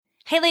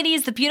Hey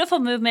ladies, the Beautiful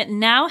Movement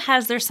now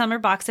has their summer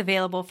box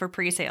available for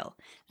pre-sale.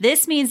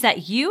 This means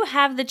that you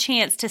have the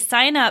chance to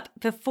sign up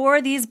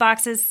before these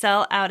boxes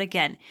sell out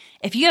again.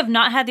 If you have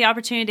not had the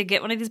opportunity to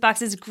get one of these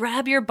boxes,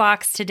 grab your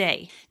box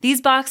today.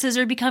 These boxes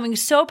are becoming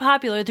so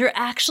popular, they're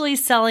actually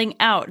selling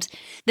out.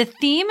 The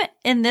theme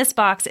in this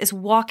box is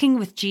Walking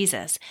with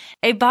Jesus,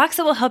 a box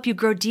that will help you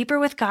grow deeper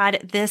with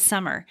God this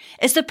summer.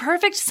 It's the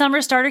perfect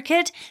summer starter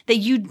kit that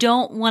you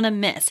don't want to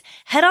miss.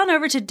 Head on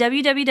over to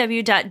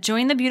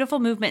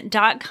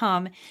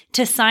www.jointhebeautifulmovement.com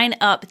to sign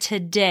up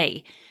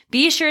today.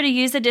 Be sure to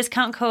use the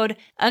discount code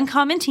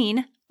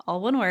UncommonTeen,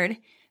 all one word,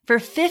 for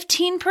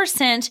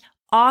 15%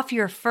 off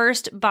your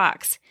first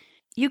box.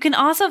 You can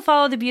also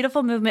follow the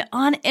Beautiful Movement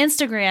on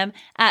Instagram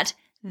at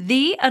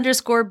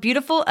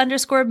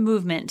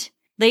 _beautiful_movement.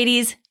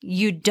 Ladies,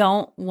 you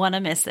don't want to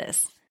miss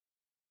this.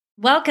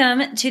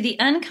 Welcome to the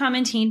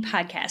Uncommon Teen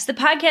Podcast, the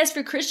podcast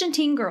for Christian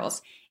teen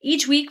girls.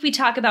 Each week we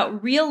talk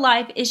about real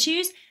life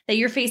issues that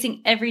you're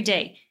facing every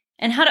day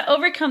and how to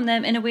overcome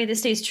them in a way that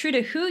stays true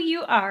to who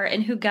you are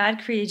and who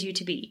God created you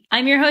to be.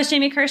 I'm your host,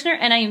 Jamie Kirshner,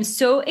 and I am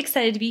so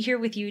excited to be here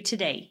with you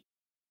today.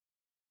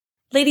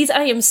 Ladies,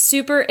 I am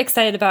super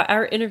excited about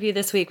our interview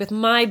this week with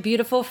my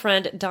beautiful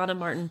friend, Donna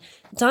Martin.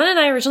 Donna and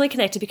I originally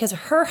connected because of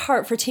her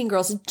heart for teen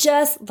girls,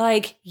 just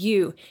like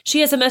you.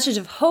 She has a message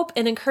of hope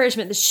and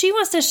encouragement that she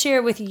wants to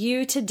share with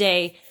you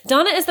today.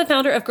 Donna is the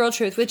founder of Girl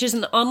Truth, which is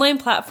an online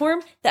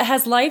platform that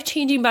has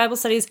life-changing Bible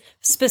studies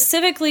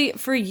specifically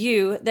for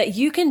you that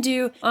you can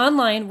do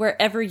online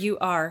wherever you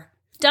are.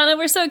 Donna,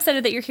 we're so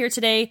excited that you're here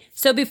today.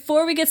 So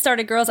before we get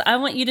started, girls, I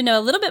want you to know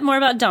a little bit more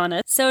about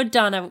Donna. So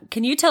Donna,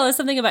 can you tell us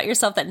something about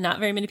yourself that not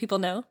very many people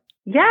know?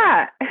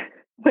 Yeah.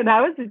 When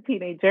I was a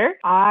teenager,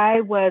 I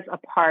was a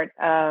part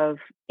of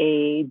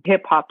a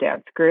hip hop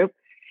dance group,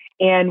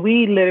 and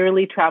we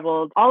literally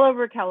traveled all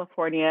over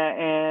California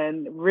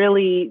and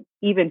really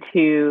even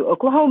to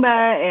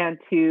Oklahoma and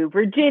to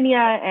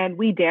Virginia. And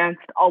we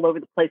danced all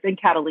over the place in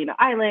Catalina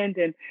Island,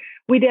 and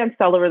we danced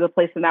all over the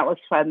place, and that was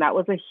fun. That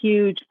was a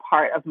huge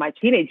part of my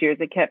teenage years.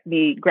 It kept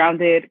me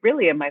grounded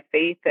really in my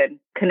faith and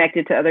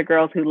connected to other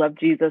girls who love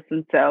Jesus.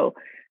 And so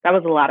that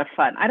was a lot of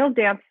fun. I don't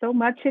dance so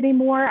much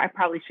anymore. I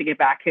probably should get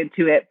back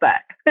into it,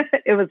 but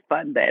it was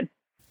fun then.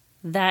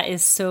 That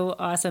is so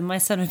awesome. My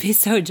son would be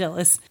so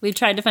jealous. We've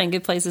tried to find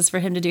good places for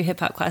him to do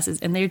hip hop classes,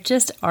 and there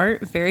just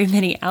aren't very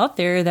many out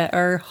there that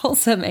are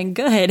wholesome and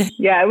good.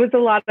 Yeah, it was a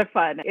lot of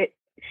fun. It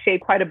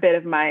shaped quite a bit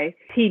of my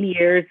teen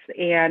years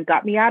and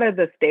got me out of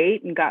the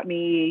state and got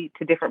me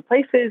to different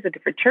places and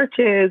different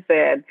churches.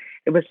 And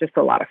it was just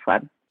a lot of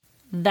fun.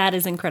 That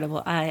is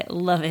incredible. I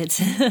love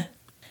it.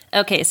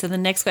 Okay, so the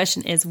next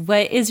question is,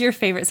 what is your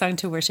favorite song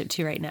to worship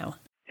to right now?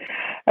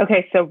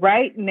 Okay, so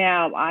right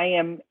now I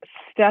am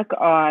stuck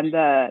on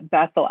the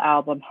Bethel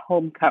album,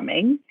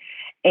 Homecoming.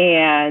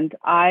 And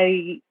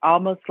I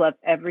almost love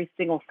every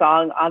single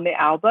song on the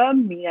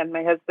album. Me and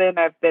my husband,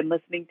 I've been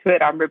listening to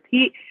it on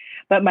repeat.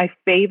 But my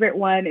favorite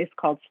one is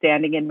called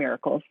Standing in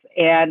Miracles.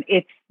 And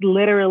it's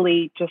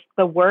literally just,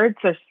 the words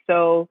are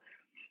so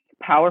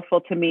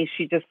powerful to me.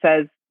 She just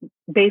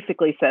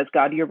basically says,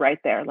 God, you're right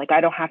there. Like, I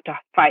don't have to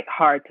fight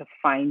hard to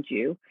find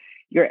you.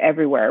 You're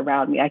everywhere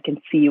around me. I can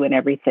see you in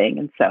everything.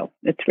 And so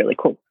it's really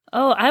cool.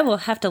 Oh, I will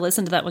have to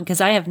listen to that one because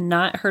I have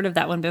not heard of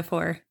that one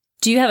before.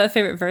 Do you have a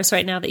favorite verse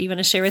right now that you want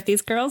to share with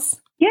these girls?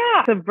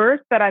 Yeah, it's a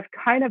verse that I've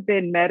kind of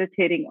been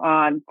meditating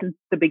on since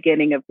the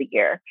beginning of the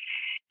year.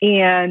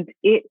 And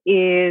it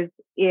is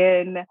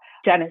in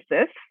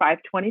Genesis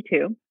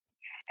 5:22.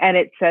 And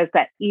it says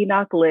that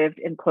Enoch lived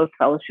in close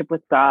fellowship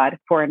with God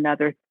for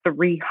another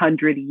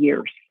 300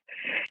 years.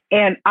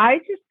 And I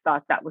just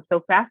thought that was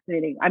so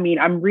fascinating. I mean,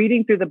 I'm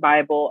reading through the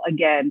Bible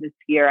again this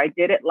year. I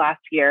did it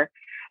last year.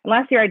 And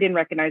last year, I didn't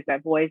recognize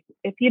that voice.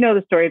 If you know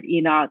the story of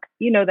Enoch,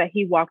 you know that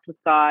he walked with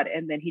God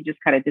and then he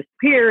just kind of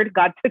disappeared.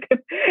 God took him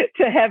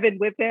to heaven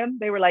with him.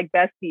 They were like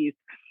besties.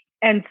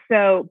 And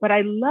so, but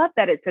I love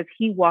that it says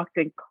he walked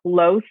in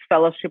close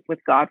fellowship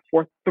with God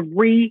for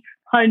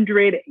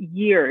 300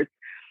 years.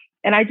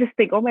 And I just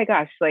think, oh my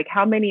gosh, like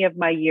how many of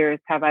my years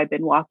have I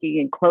been walking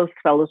in close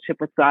fellowship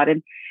with God?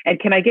 And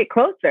can I get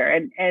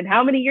closer? And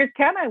how many years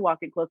can I walk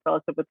in close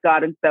fellowship with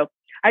God? And so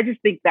I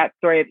just think that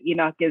story of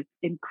Enoch is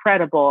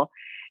incredible.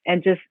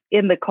 And just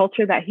in the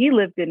culture that he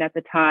lived in at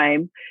the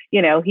time,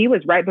 you know, he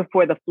was right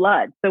before the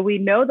flood. So we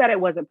know that it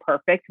wasn't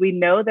perfect. We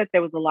know that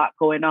there was a lot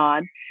going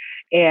on.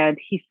 And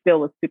he still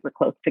was super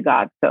close to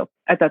God. So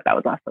I thought that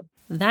was awesome.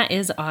 That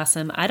is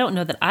awesome. I don't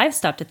know that I've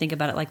stopped to think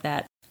about it like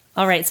that.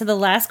 All right, so the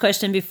last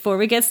question before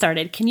we get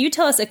started, can you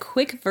tell us a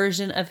quick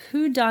version of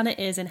who Donna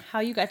is and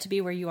how you got to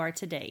be where you are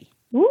today?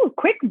 Ooh,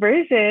 quick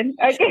version.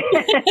 Okay.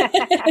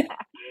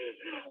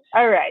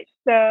 All right.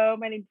 So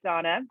my name's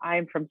Donna.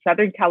 I'm from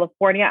Southern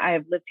California. I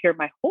have lived here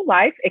my whole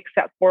life,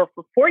 except for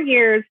 4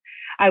 years.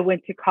 I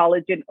went to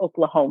college in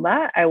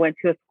Oklahoma. I went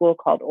to a school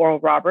called Oral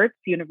Roberts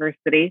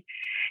University.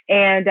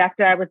 And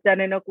after I was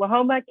done in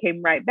Oklahoma,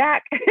 came right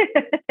back.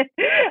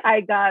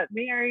 I got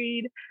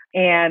married,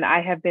 and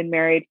I have been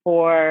married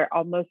for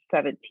almost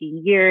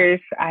 17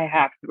 years. I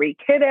have 3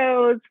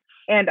 kiddos.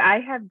 And I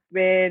have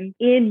been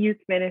in youth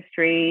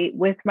ministry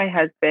with my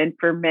husband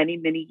for many,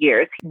 many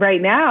years.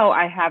 Right now,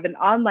 I have an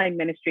online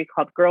ministry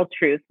called Girl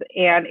Truth,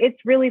 and it's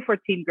really for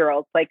teen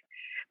girls. Like,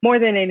 more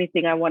than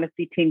anything, I want to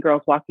see teen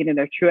girls walking in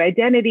their true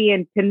identity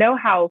and to know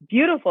how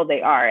beautiful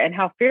they are and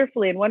how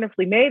fearfully and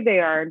wonderfully made they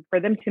are, and for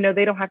them to know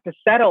they don't have to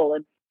settle.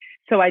 And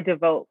so I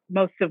devote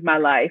most of my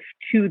life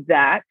to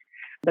that,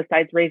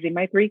 besides raising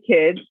my 3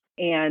 kids,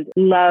 and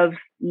love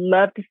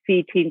to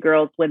see teen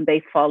girls when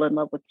they fall in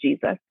love with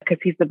Jesus, because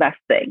he's the best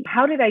thing.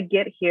 How did I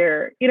get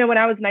here? When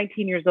I was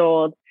 19 years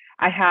old,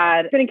 I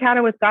had an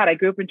encounter with God. I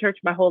grew up in church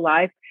my whole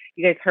life.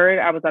 You guys heard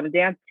I was on a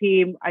dance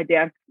team. I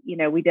danced,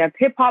 we danced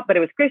hip hop, but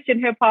it was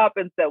Christian hip hop.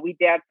 And so we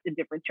danced in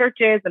different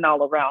churches and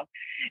all around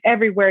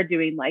everywhere,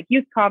 doing like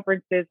youth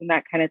conferences and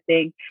that kind of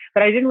thing.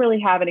 But I didn't really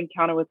have an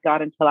encounter with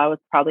God until I was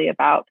probably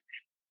about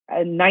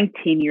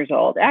 19 years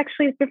old.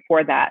 Actually, it's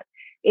before that.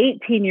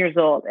 18 years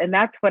old. And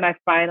that's when I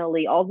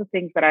finally, all the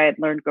things that I had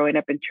learned growing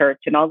up in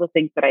church and all the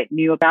things that I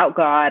knew about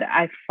God,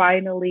 I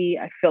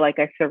feel like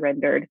I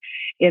surrendered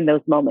in those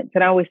moments.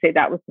 And I always say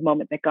that was the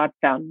moment that God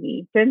found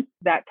me. Since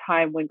that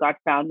time when God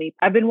found me,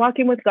 I've been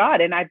walking with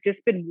God, and I've just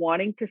been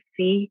wanting to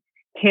see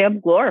him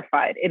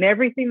glorified in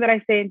everything that I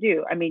say and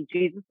do. I mean,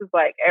 Jesus is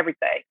like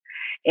everything.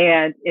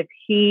 And if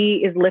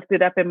he is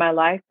lifted up in my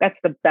life, that's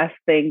the best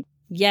thing.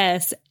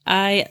 Yes,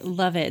 I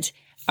love it.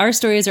 Our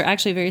stories are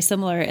actually very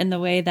similar in the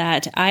way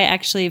that I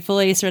actually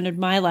fully surrendered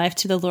my life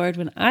to the Lord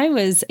when I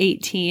was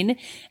 18,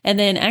 and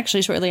then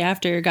actually shortly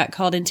after got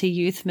called into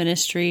youth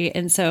ministry.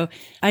 And so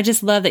I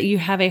just love that you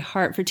have a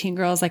heart for teen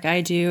girls like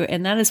I do.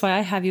 And that is why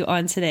I have you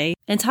on today.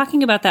 And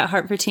talking about that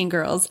heart for teen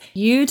girls,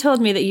 you told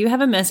me that you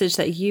have a message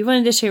that you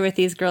wanted to share with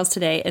these girls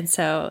today. And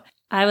so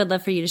I would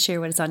love for you to share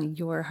what is on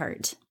your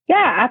heart.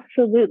 Yeah,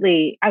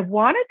 absolutely. I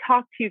want to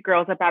talk to you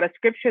girls about a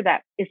scripture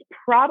that is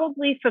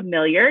probably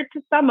familiar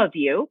to some of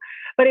you,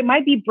 but it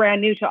might be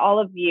brand new to all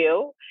of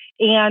you.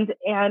 And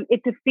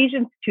it's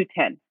Ephesians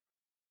 2:10.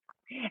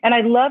 And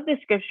I love this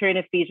scripture in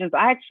Ephesians.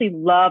 I actually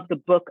love the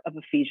book of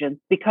Ephesians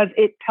because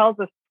it tells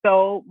us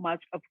so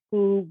much of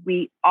who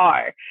we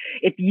are.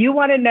 If you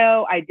want to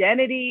know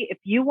identity, if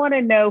you want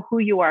to know who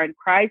you are in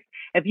Christ,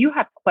 if you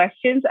have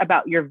questions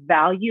about your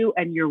value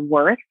and your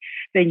worth,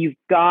 then you've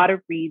got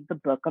to read the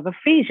book of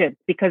Ephesians,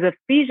 because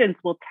Ephesians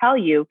will tell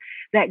you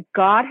that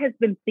God has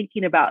been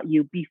thinking about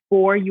you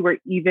before you were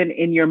even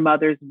in your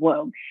mother's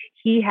womb.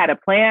 He had a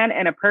plan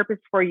and a purpose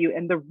for you.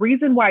 And the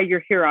reason why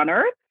you're here on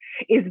earth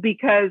is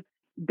because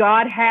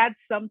God had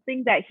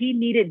something that he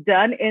needed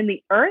done in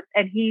the earth,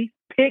 and he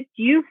picked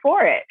you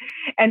for it.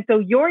 And so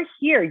you're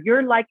here.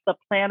 You're like the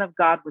plan of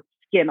God with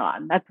skin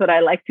on. That's what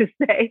I like to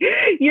say.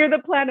 You're the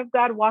plan of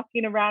God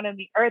walking around in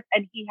the earth,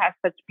 and he has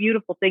such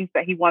beautiful things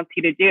that he wants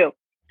you to do.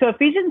 So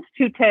Ephesians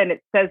 2:10,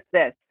 it says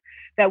this,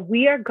 that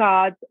we are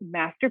God's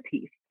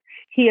masterpiece.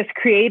 He has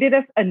created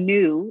us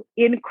anew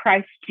in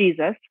Christ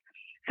Jesus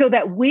so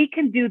that we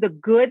can do the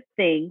good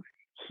things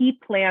he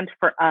planned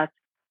for us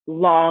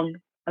long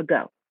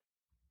ago.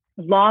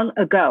 Long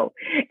ago.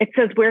 It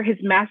says we're his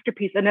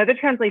masterpiece. Another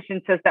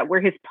translation says that we're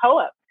his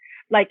poem.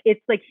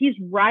 It's like he's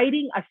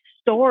writing a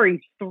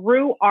story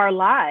through our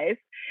lives.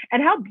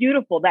 And how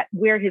beautiful that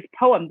we're his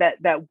poem.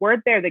 That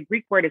word there, the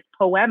Greek word is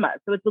poema.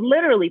 So it's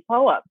literally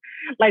poem.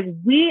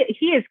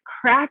 He is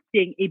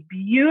crafting a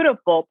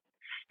beautiful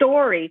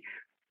story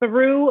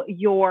through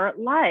your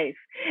life.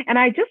 And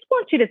I just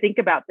want you to think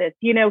about this.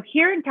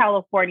 Here in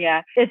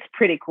California, it's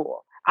pretty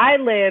cool. I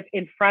live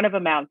in front of a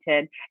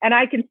mountain, and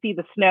I can see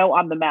the snow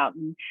on the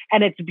mountain,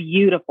 and it's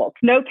beautiful.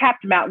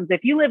 Snow-capped mountains.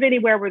 If you live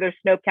anywhere where there's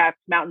snow-capped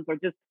mountains, or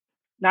just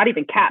not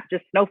even capped,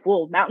 just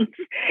snow-full mountains,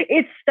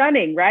 it's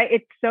stunning, right?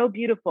 It's so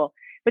beautiful.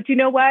 But you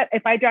know what?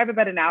 If I drive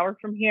about an hour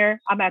from here,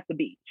 I'm at the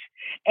beach,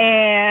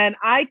 and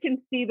I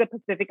can see the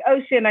Pacific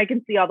Ocean. I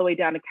can see all the way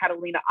down to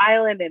Catalina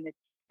Island, and it's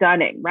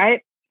stunning,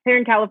 right? Here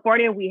in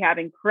California, we have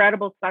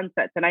incredible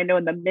sunsets. And I know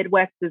in the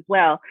Midwest as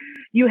well,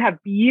 you have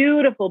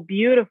beautiful,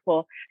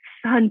 beautiful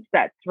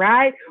sunsets,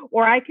 right?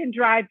 Or I can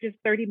drive just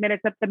 30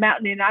 minutes up the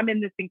mountain and I'm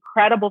in this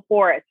incredible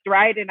forest,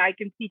 right? And I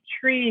can see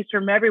trees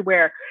from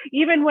everywhere.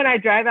 Even when I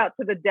drive out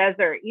to the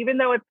desert, even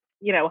though it's,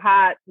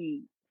 hot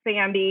and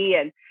sandy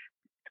and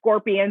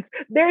scorpions,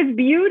 there's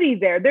beauty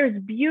there. There's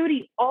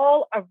beauty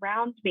all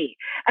around me.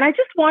 And I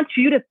just want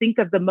you to think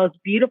of the most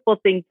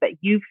beautiful things that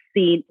you've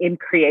seen in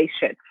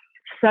creation.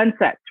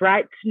 Sunsets,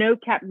 right?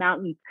 Snow-capped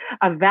mountains,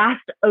 a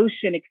vast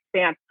ocean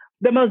expanse,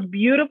 the most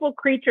beautiful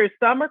creatures.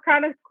 Some are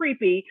kind of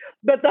creepy,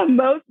 but the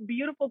most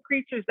beautiful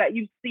creatures that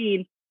you've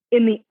seen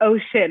in the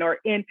ocean, or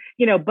in,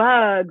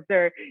 bugs,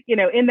 or,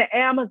 in the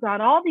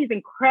Amazon, all these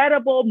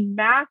incredible,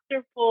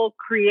 masterful,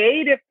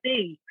 creative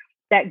things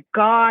that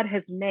God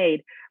has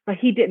made, but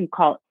he didn't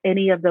call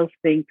any of those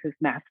things his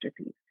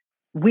masterpiece.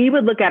 We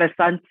would look at a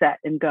sunset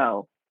and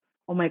go,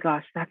 oh my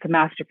gosh, that's a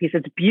masterpiece.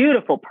 It's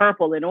beautiful,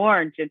 purple and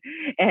orange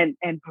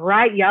and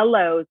bright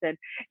yellows.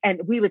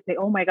 And we would say,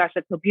 oh my gosh,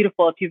 that's so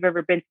beautiful. If you've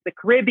ever been to the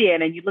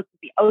Caribbean and you look at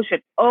the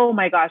ocean, oh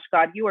my gosh,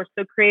 God, you are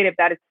so creative.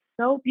 That is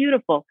so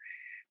beautiful.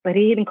 But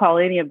he didn't call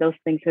any of those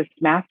things his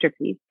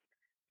masterpiece.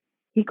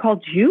 He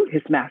called you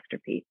his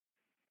masterpiece.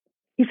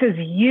 He says,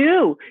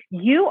 you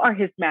are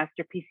his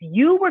masterpiece.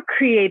 You were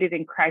created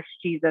in Christ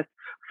Jesus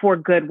for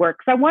good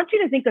works. I want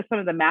you to think of some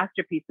of the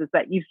masterpieces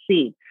that you've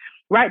seen,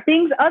 right?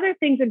 Other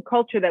things in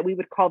culture that we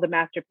would call the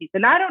masterpiece.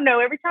 And I don't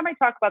know, every time I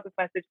talk about this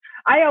message,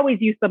 I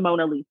always use the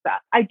Mona Lisa.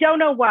 I don't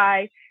know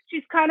why.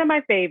 She's kind of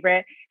my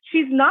favorite.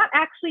 She's not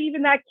actually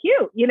even that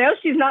cute.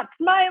 She's not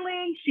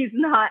smiling. She's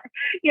not,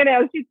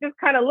 she's just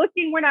kind of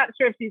looking. We're not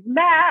sure if she's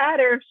mad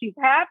or if she's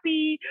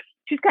happy.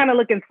 She's kind of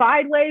looking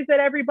sideways at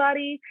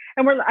everybody.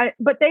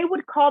 But they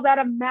would call that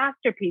a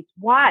masterpiece.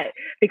 Why?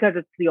 Because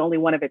it's the only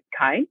one of its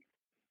kind,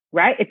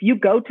 right? If you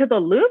go to the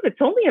Louvre,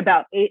 it's only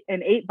about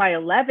 8 by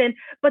 11,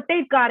 but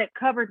they've got it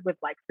covered with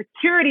like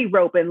security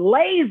rope and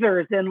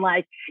lasers. And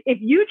like, if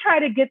you try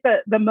to get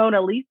the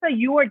Mona Lisa,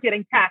 you are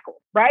getting tackled,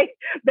 right?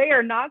 They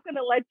are not going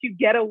to let you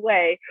get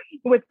away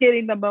with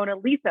getting the Mona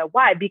Lisa.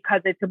 Why?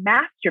 Because it's a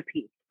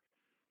masterpiece.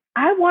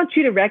 I want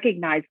you to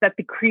recognize that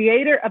the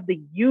creator of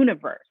the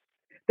universe,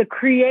 the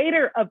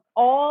creator of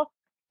all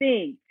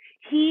things,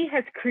 he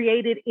has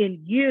created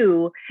in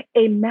you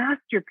a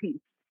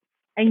masterpiece.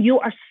 And you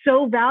are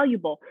so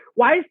valuable.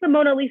 Why is the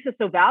Mona Lisa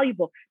so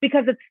valuable?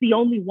 Because it's the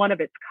only one of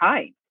its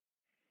kind.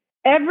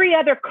 Every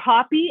other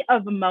copy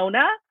of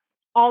Mona,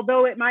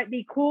 although it might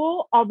be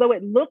cool, although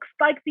it looks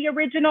like the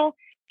original,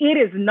 it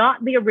is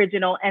not the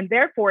original, and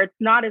therefore it's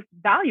not as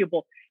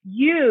valuable.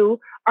 You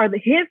are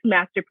his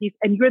masterpiece,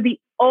 and you're the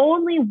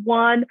only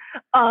one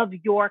of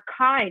your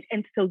kind.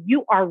 And so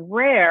you are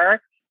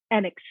rare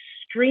and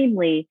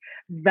extremely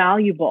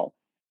valuable.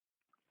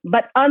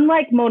 But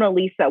unlike Mona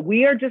Lisa,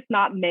 we are just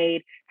not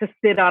made to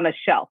sit on a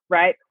shelf,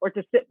 right? Or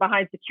to sit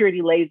behind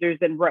security lasers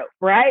and rope,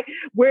 right?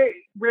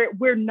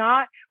 We're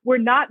not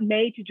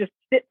made to just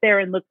sit there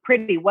and look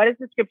pretty. What does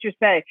the scripture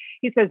say?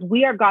 He says,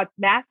 we are God's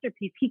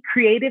masterpiece. He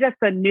created us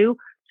anew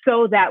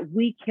so that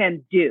we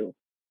can do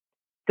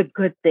the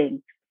good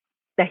things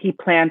that he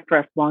planned for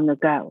us long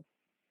ago.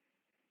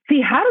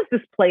 See, how does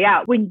this play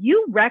out? When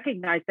you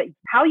recognize that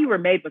how you were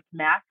made was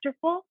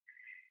masterful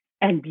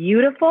and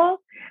beautiful,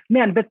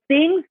 man, the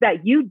things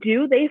that you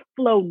do, they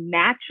flow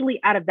naturally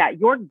out of that.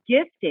 Your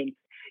gifting,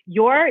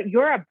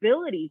 your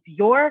abilities,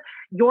 your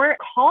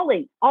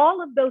calling,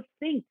 all of those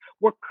things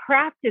were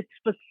crafted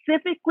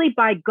specifically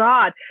by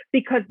God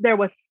because there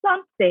was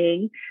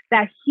something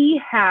that he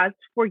has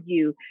for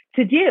you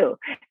to do.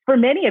 For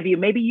many of you,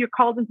 maybe you're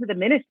called into the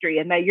ministry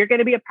and that you're going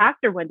to be a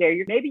pastor one day,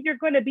 or maybe you're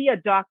going to be a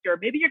doctor,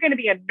 maybe you're going to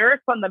be a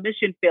nurse on the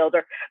mission field,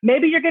 or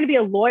maybe you're going to be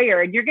a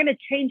lawyer and you're going to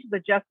change the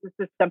justice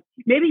system.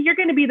 Maybe you're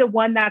going to be the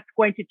one that's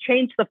going to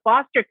change the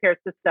foster care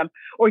system,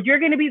 or you're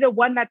going to be the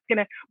one that's going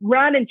to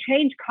run and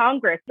change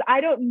Congress. I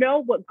don't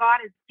know what God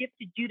has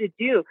gifted you to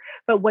do,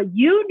 but what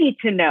you need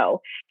to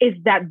know is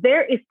that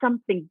there is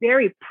something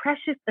very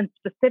precious and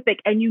specific,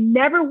 and you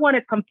never want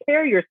to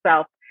compare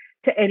yourself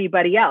to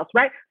anybody else,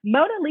 right?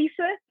 Mona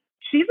Lisa,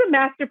 she's a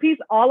masterpiece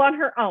all on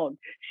her own.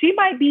 She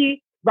might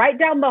be right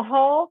down the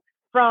hall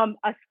from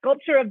a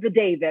sculpture of the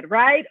David,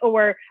 right?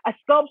 Or a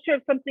sculpture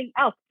of something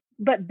else,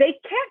 but they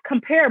can't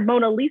compare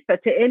Mona Lisa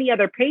to any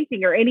other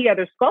painting or any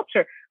other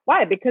sculpture.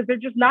 Why? Because they're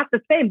just not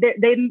the same.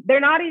 They're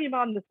not even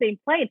on the same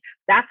plane.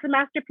 That's a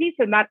masterpiece,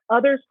 and that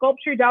other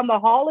sculpture down the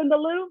hall in the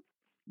Louvre,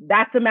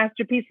 that's a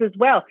masterpiece as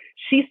well.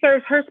 She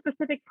serves her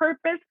specific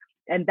purpose,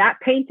 and that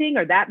painting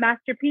or that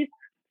masterpiece,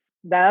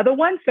 the other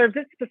one serves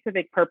its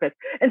specific purpose.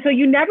 And so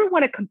you never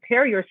want to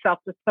compare yourself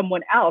to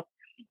someone else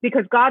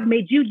because God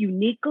made you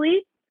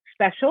uniquely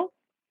special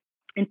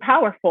and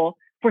powerful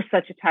for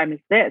such a time as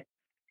this.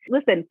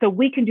 Listen, so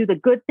we can do the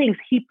good things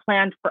he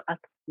planned for us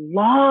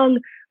long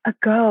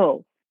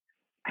ago.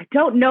 I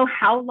don't know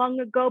how long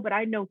ago, but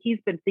I know he's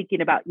been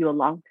thinking about you a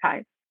long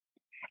time.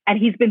 And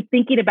he's been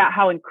thinking about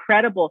how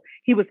incredible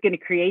he was going to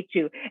create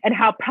you and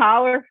how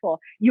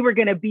powerful you were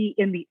going to be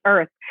in the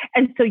earth.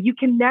 And so you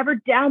can never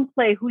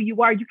downplay who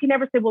you are. You can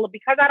never say, well,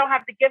 because I don't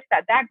have the gifts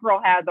that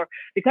girl has, or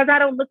because I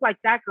don't look like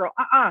that girl.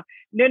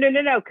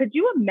 No. Could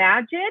you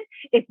imagine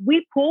if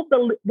we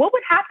what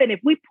would happen if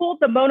we pulled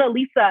the Mona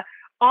Lisa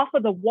off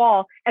of the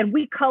wall and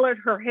we colored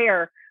her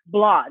hair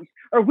blonde,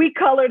 or we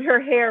colored her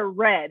hair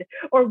red,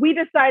 or we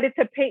decided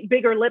to paint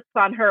bigger lips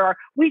on her, or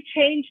we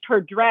changed her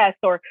dress,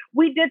 or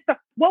we did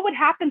what would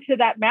happen to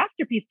that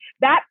masterpiece?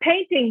 That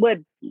painting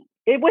would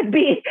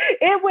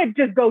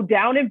just go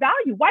down in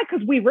value. Why?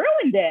 Because we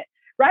ruined it,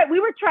 right? We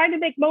were trying to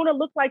make Mona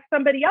look like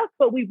somebody else,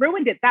 but we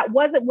ruined it. That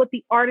wasn't what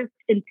the artist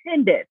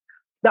intended.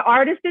 The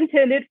artist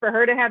intended for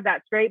her to have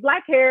that straight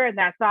black hair and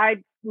that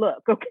side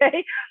look,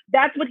 okay?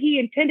 That's what he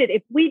intended.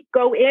 If we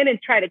go in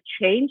and try to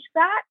change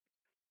that,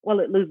 well,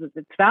 it loses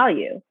its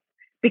value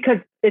because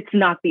it's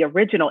not the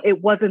original.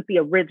 It wasn't the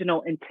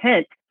original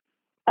intent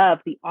of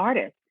the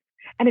artist.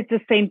 And it's the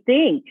same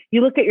thing.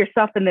 You look at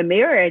yourself in the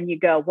mirror and you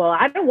go, well,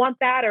 I don't want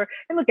that.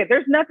 And look,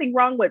 there's nothing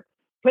wrong with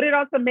put it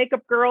on some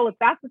makeup, girl, if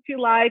that's what you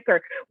like,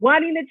 or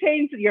wanting to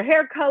change your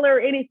hair color or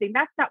anything.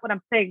 That's not what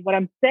I'm saying. What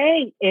I'm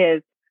saying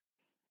is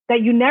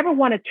that you never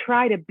want to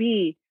try to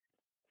be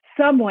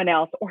someone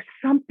else or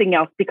something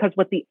else, because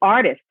what the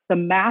artist, the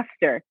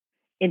master,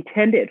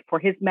 intended for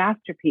his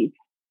masterpiece,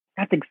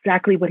 that's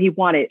exactly what he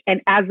wanted.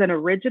 And as an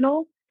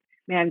original,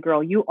 man,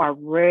 girl, you are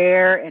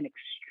rare and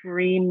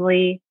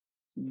extremely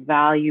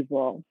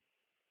valuable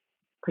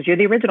because you're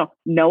the original.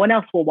 No one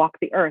else will walk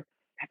the earth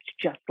that's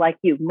just like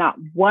you. Not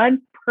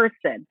one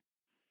person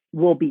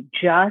will be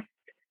just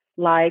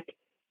like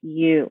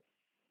you.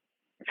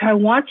 So I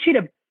want you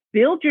to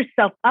build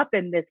yourself up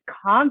in this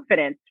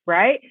confidence,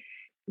 right?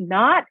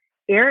 Not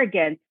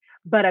arrogance,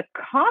 but a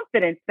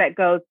confidence that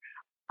goes,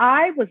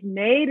 I was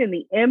made in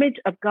the image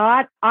of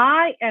God.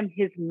 I am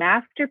his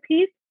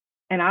masterpiece,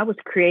 and I was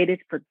created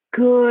for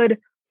good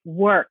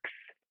works.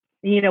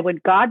 You know, when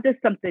God does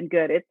something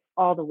good, it's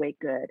all the way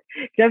good.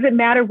 It doesn't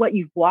matter what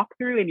you've walked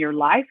through in your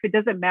life. It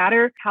doesn't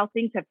matter how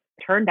things have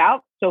turned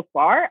out so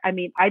far. I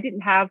mean, I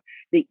didn't have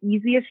the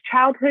easiest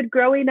childhood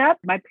growing up.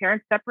 My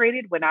parents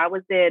separated when I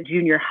was in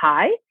junior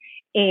high,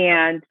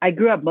 and I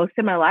grew up most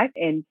of my life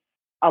in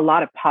a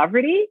lot of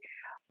poverty,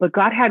 but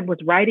God was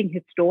writing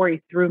his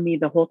story through me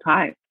the whole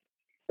time.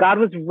 God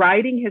was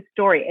writing his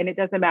story, and it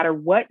doesn't matter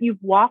what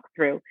you've walked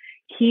through.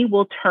 He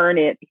will turn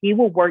it. He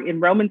will work. In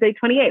Romans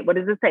 8:28, what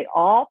does it say?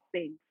 All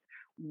things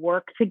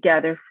work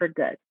together for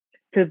good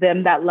to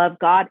them that love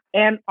God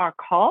and are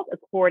called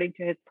according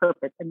to his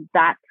purpose. And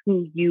that's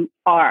who you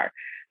are.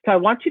 So I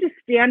want you to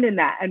stand in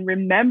that and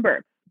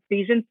remember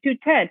Ephesians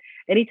 2:10.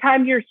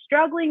 Anytime you're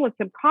struggling with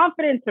some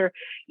confidence, or,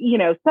 you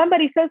know,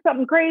 somebody says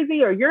something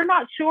crazy, or you're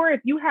not sure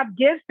if you have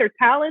gifts or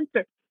talents,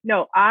 or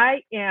no,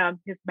 I am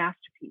his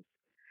masterpiece.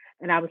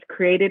 And I was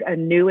created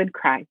anew in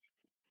Christ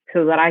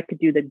so that I could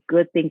do the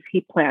good things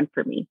he planned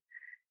for me.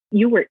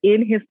 You were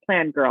in his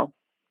plan, girl,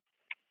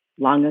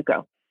 long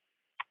ago.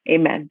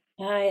 Amen.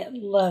 I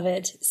love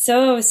it.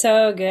 So,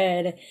 so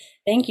good.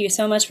 Thank you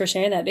so much for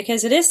sharing that,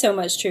 because it is so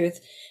much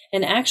truth.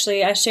 And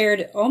actually, I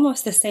shared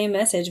almost the same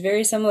message,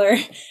 very similar,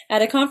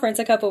 at a conference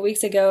a couple of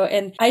weeks ago.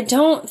 And I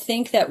don't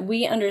think that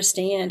we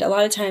understand a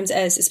lot of times,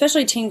 as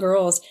especially teen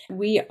girls,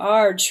 we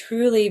are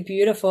truly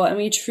beautiful and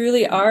we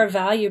truly are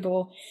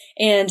valuable.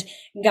 And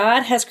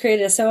God has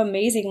created us so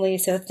amazingly.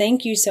 So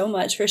thank you so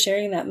much for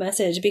sharing that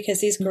message, because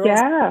these girls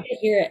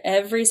hear it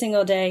every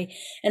single day.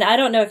 And I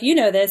don't know if you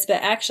know this,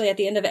 but actually at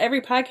the end of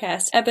every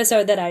podcast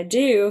episode that I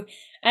do,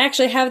 I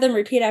actually have them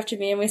repeat after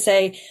me, and we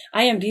say,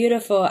 I am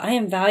beautiful. I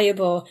am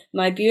valuable.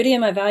 My beauty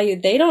and my value,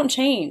 they don't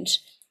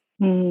change.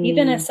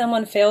 Even if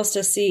someone fails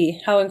to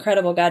see how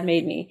incredible God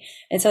made me.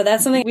 And so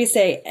that's something we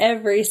say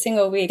every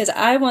single week, because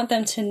I want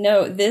them to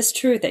know this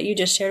truth that you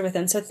just shared with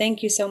them. So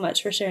thank you so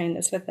much for sharing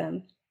this with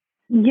them.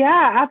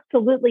 Yeah,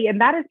 absolutely. And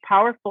that is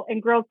powerful.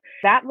 And girls,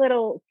 that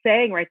little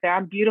saying right there,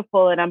 I'm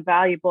beautiful and I'm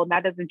valuable, and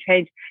that doesn't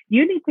change.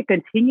 You need to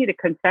continue to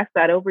confess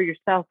that over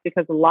yourself,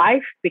 because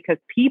life, because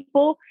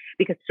people,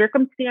 because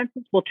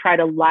circumstances will try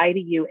to lie to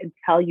you and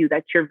tell you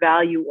that your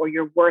value or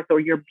your worth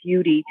or your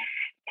beauty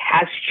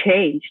has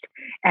changed.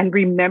 And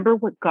remember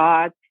what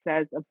God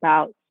says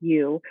about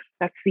you.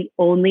 That's the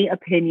only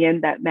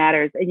opinion that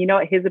matters. And you know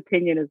what? His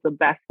opinion is the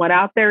best one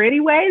out there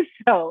anyway.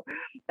 So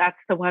that's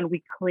the one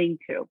we cling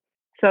to.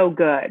 So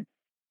good.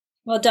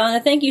 Well, Donna,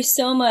 thank you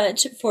so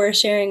much for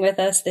sharing with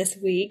us this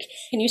week.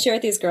 Can you share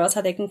with these girls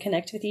how they can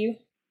connect with you?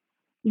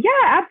 Yeah,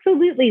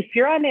 absolutely. If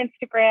you're on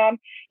Instagram,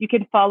 you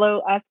can follow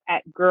us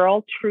at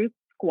Girl Truth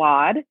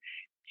Squad,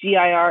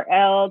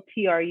 GirlTruthSquad,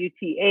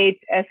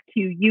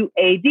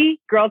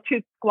 Girl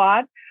Truth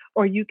Squad.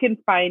 Or you can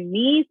find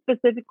me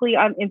specifically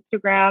on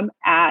Instagram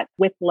at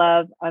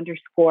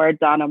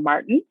withlove_Donna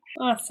Martin.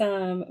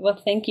 Awesome. Well,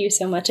 thank you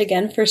so much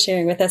again for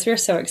sharing with us. We're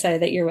so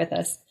excited that you're with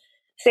us.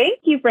 Thank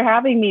you for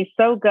having me.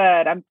 So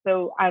good. I'm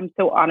so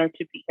honored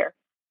to be here.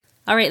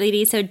 All right,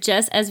 ladies. So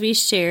just as we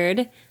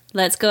shared,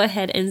 let's go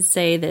ahead and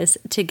say this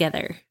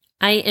together.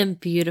 I am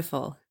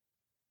beautiful.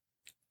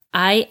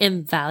 I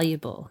am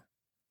valuable.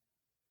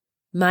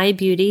 My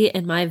beauty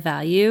and my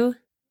value,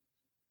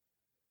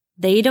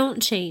 they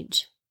don't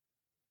change.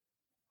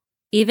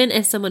 Even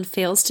if someone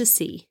fails to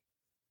see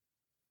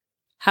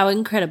how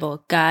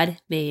incredible God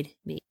made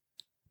me.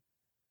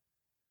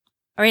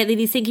 All right,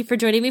 ladies, thank you for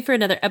joining me for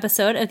another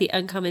episode of the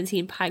Uncommon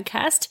Teen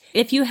Podcast.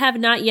 If you have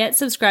not yet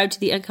subscribed to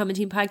the Uncommon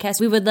Teen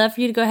Podcast, we would love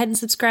for you to go ahead and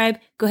subscribe.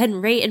 Go ahead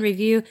and rate and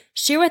review.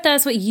 Share with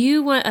us what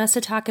you want us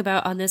to talk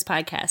about on this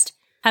podcast.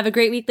 Have a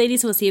great week,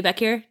 ladies, and we'll see you back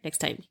here next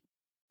time.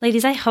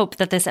 Ladies, I hope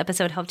that this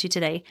episode helped you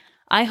today.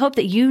 I hope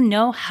that you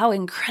know how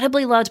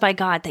incredibly loved by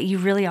God that you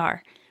really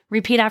are.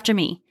 Repeat after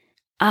me.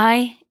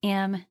 I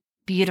am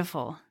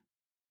beautiful.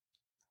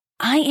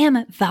 I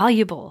am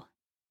valuable.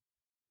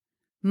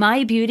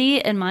 My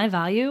beauty and my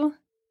value,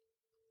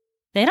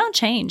 they don't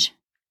change.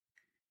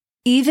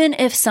 Even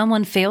if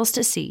someone fails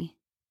to see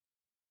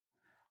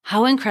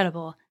how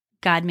incredible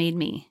God made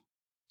me.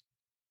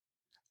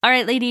 All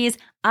right, ladies,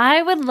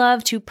 I would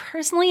love to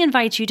personally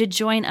invite you to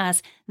join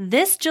us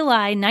this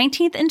July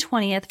 19th and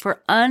 20th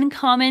for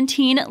Uncommon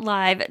Teen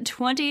Live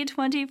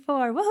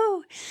 2024.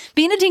 Woohoo!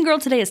 Being a teen girl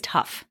today is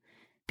tough.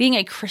 Being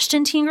a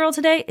Christian teen girl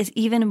today is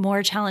even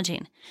more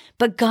challenging.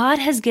 But God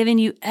has given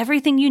you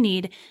everything you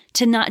need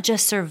to not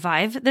just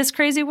survive this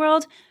crazy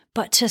world,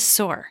 but to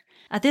soar.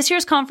 At this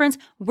year's conference,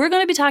 we're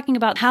going to be talking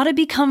about how to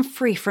become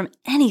free from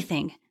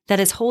anything that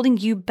is holding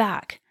you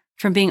back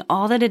from being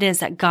all that it is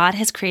that God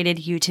has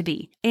created you to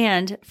be.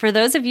 And for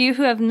those of you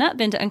who have not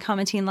been to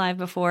Uncommon Teen Live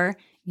before,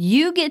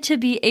 you get to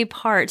be a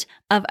part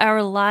of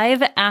our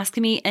live Ask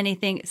Me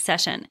Anything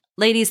session.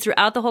 Ladies,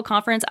 throughout the whole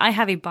conference, I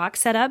have a box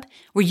set up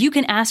where you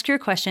can ask your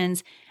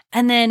questions.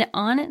 And then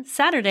on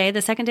Saturday,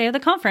 the second day of the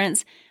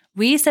conference,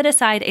 we set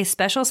aside a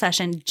special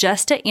session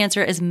just to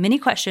answer as many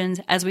questions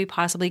as we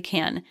possibly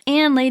can.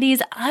 And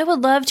ladies, I would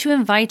love to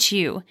invite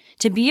you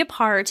to be a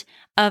part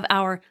of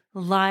our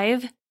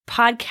live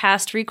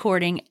podcast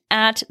recording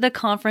at the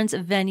conference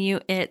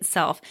venue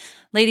itself.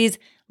 Ladies,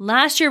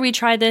 last year we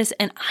tried this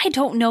and I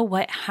don't know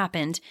what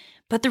happened,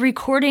 but the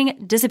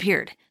recording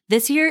disappeared.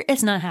 This year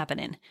it's not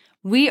happening.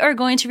 We are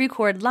going to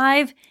record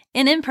live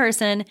and in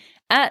person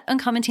at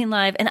Uncommon Teen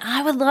Live, and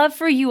I would love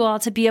for you all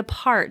to be a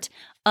part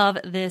of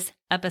this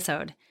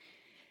episode.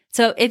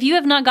 So if you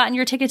have not gotten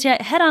your tickets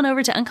yet, head on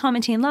over to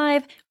Uncommon Teen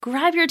Live,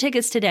 grab your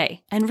tickets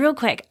today. And real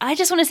quick, I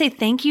just want to say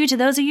thank you to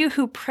those of you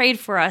who prayed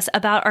for us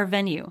about our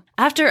venue.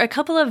 After a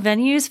couple of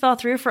venues fell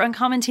through for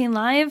Uncommon Teen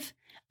Live,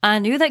 I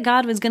knew that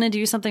God was going to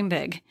do something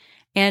big.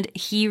 And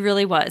He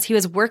really was. He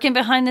was working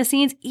behind the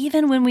scenes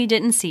even when we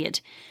didn't see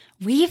it.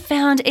 We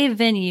found a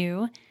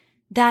venue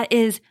that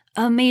is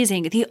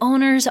amazing. The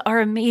owners are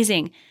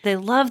amazing. They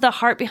love the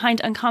heart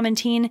behind Uncommon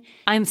Teen.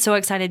 I'm so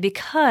excited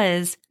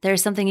because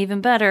there's something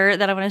even better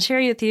that I want to share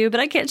with you, but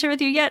I can't share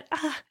with you yet.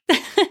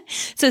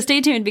 So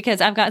stay tuned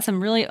because I've got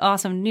some really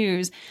awesome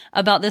news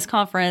about this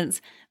conference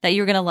that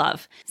you're going to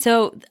love.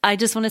 So I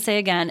just want to say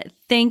again,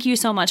 thank you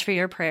so much for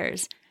your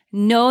prayers.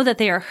 Know that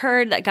they are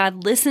heard, that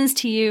God listens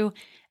to you.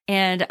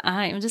 And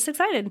I am just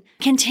excited.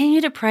 Continue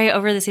to pray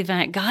over this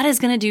event. God is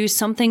going to do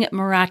something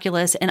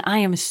miraculous, and I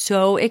am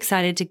so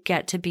excited to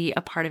get to be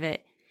a part of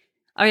it.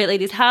 All right,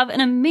 ladies, have an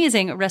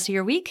amazing rest of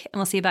your week, and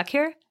we'll see you back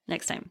here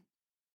next time.